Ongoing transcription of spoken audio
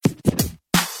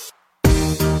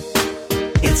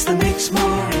It's the Mix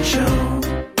Morning Show.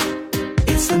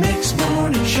 It's the Mix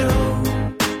Morning Show.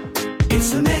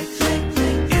 It's the Mix.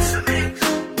 It's the Mix.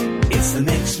 It's the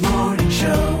Mix Morning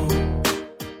Show.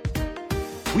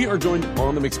 We are joined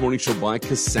on the Mix Morning Show by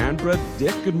Cassandra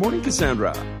Dick. Good morning,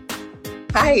 Cassandra.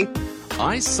 Hi.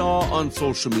 I saw on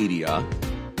social media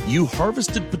you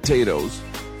harvested potatoes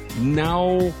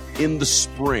now in the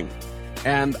spring.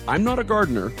 And I'm not a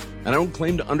gardener, and I don't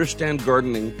claim to understand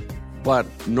gardening, but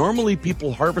normally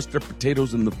people harvest their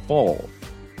potatoes in the fall.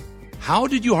 How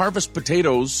did you harvest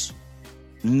potatoes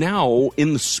now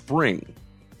in the spring?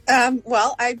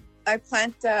 Well, I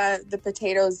plant the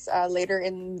potatoes later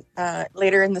in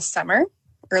the summer,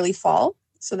 early fall,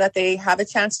 so that they have a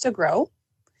chance to grow.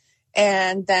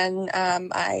 And then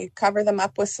I cover them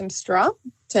up with some straw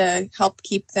to help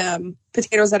keep them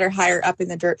potatoes that are higher up in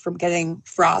the dirt from getting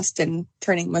frost and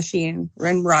turning mushy and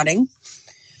rotting.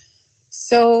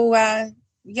 So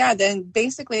then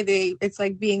basically it's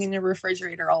like being in a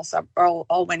refrigerator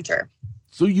all winter.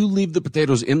 So you leave the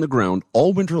potatoes in the ground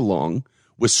all winter long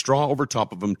with straw over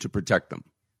top of them to protect them.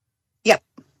 Yep.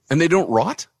 And they don't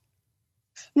rot?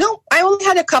 No, I only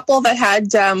had a couple that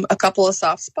had a couple of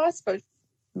soft spots, but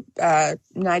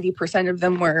 90% of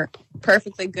them were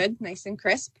perfectly good, nice and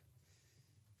crisp.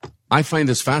 I find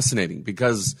this fascinating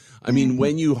because, I mean,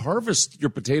 when you harvest your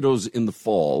potatoes in the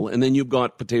fall and then you've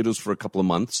got potatoes for a couple of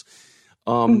months,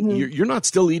 you're not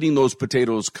still eating those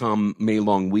potatoes come May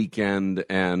long weekend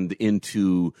and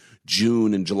into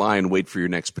June and July and wait for your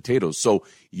next potatoes. So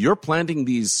you're planting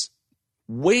these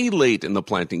way late in the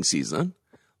planting season,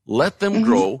 let them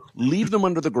grow, leave them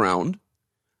under the ground.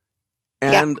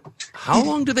 And how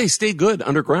long do they stay good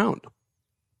underground?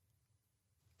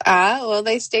 Well,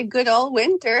 they stay good all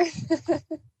winter.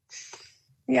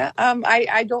 Yeah.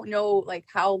 I don't know like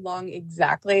how long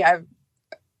exactly.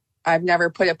 I've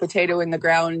never put a potato in the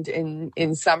ground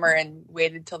in summer and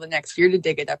waited till the next year to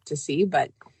dig it up to see, but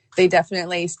they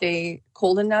definitely stay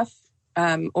cold enough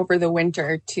over the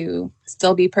winter to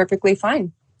still be perfectly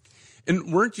fine.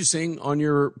 And weren't you saying on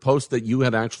your post that you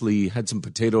had actually had some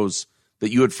potatoes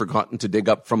that you had forgotten to dig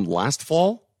up from last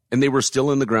fall and they were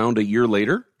still in the ground a year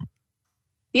later?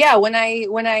 Yeah, when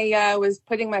I was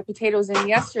putting my potatoes in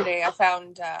yesterday, I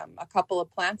found a couple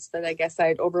of plants that I guess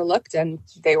I'd overlooked, and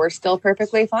they were still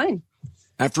perfectly fine.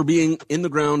 After being in the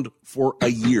ground for a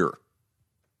year?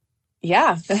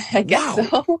 Yeah, I guess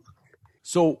so.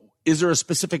 So is there a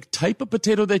specific type of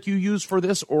potato that you use for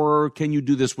this, or can you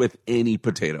do this with any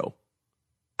potato?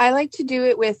 I like to do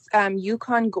it with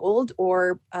Yukon Gold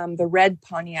or the red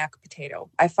Pontiac potato.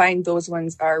 I find those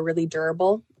ones are really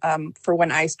durable. For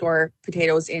when I store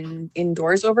potatoes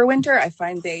indoors over winter, I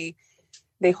find they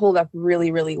hold up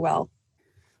really, really well.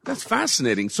 That's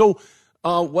fascinating. So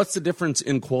what's the difference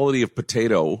in quality of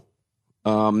potato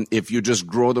if you just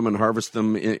grow them and harvest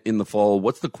them in the fall?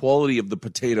 What's the quality of the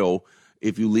potato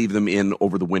if you leave them in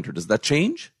over the winter? Does that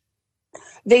change?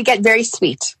 They get very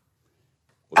sweet.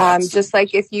 Well, just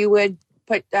like if you would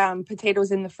put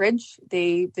potatoes in the fridge,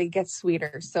 they get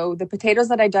sweeter. So the potatoes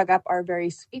that I dug up are very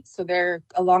sweet. So they're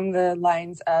along the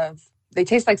lines of, they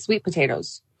taste like sweet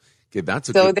potatoes. Okay, that's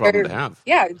a good problem to have.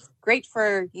 Yeah, it's great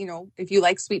for, if you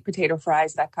like sweet potato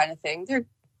fries, that kind of thing. They're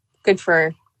good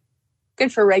for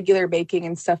regular baking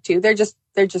and stuff too. They're just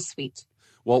sweet.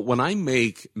 Well, when I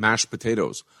make mashed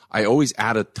potatoes, I always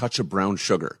add a touch of brown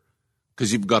sugar.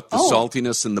 Because you've got the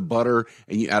saltiness and the butter,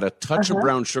 and you add a touch of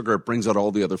brown sugar, it brings out all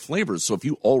the other flavors. So if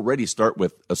you already start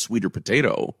with a sweeter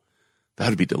potato, that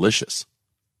would be delicious.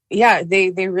 Yeah, they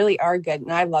really are good.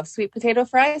 And I love sweet potato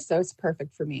fries, so it's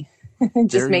perfect for me.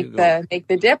 Just make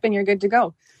the dip and you're good to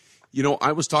go.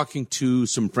 I was talking to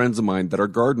some friends of mine that are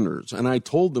gardeners, and I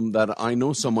told them that I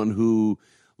know someone who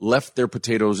left their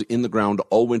potatoes in the ground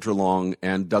all winter long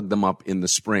and dug them up in the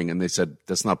spring. And they said,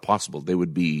 that's not possible. They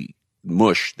would be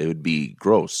mush, they would be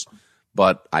gross,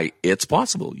 but it's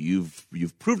possible. You've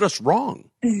proved us wrong.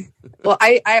 Well,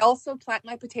 I also plant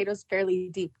my potatoes fairly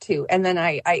deep too, and then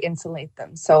I insulate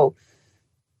them, so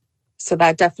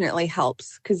that definitely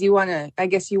helps, because you want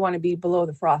to be below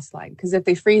the frost line, because if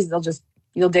they freeze,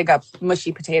 you'll dig up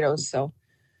mushy potatoes. So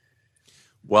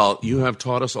well, you have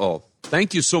taught us all.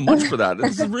 Thank you so much for that.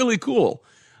 This is really cool.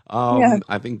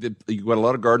 I think that you've got a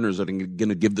lot of gardeners that are going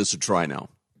to give this a try now.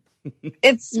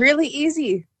 It's really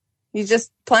easy. You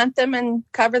just plant them and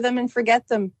cover them and forget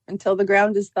them until the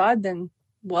ground is thawed. Then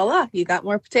voila, you got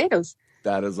more potatoes.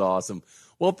 That is awesome.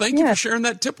 Well, thank you for sharing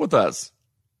that tip with us.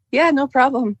 Yeah, no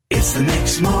problem. It's the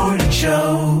Mix Morning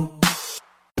Show.